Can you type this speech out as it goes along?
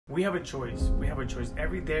We have a choice. We have a choice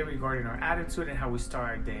every day regarding our attitude and how we start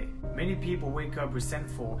our day. Many people wake up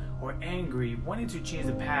resentful or angry, wanting to change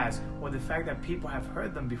the past or the fact that people have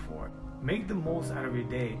hurt them before. Make the most out of your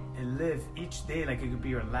day and live each day like it could be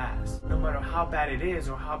your last. No matter how bad it is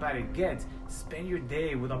or how bad it gets, spend your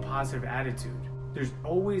day with a positive attitude. There's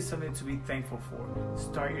always something to be thankful for.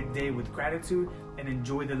 Start your day with gratitude and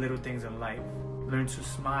enjoy the little things in life. Learn to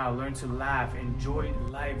smile, learn to laugh, enjoy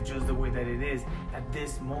life just the way that it is at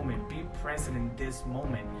this moment. Be present in this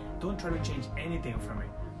moment. Don't try to change anything from it.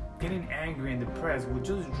 Getting angry and depressed will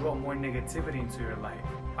just draw more negativity into your life.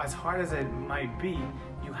 As hard as it might be,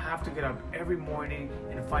 you have to get up every morning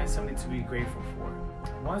and find something to be grateful for.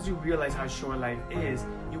 Once you realize how short life is,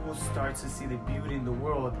 you will start to see the beauty in the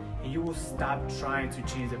world and you will stop trying to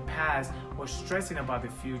change the past or stressing about the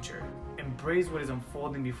future. Embrace what is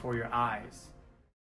unfolding before your eyes.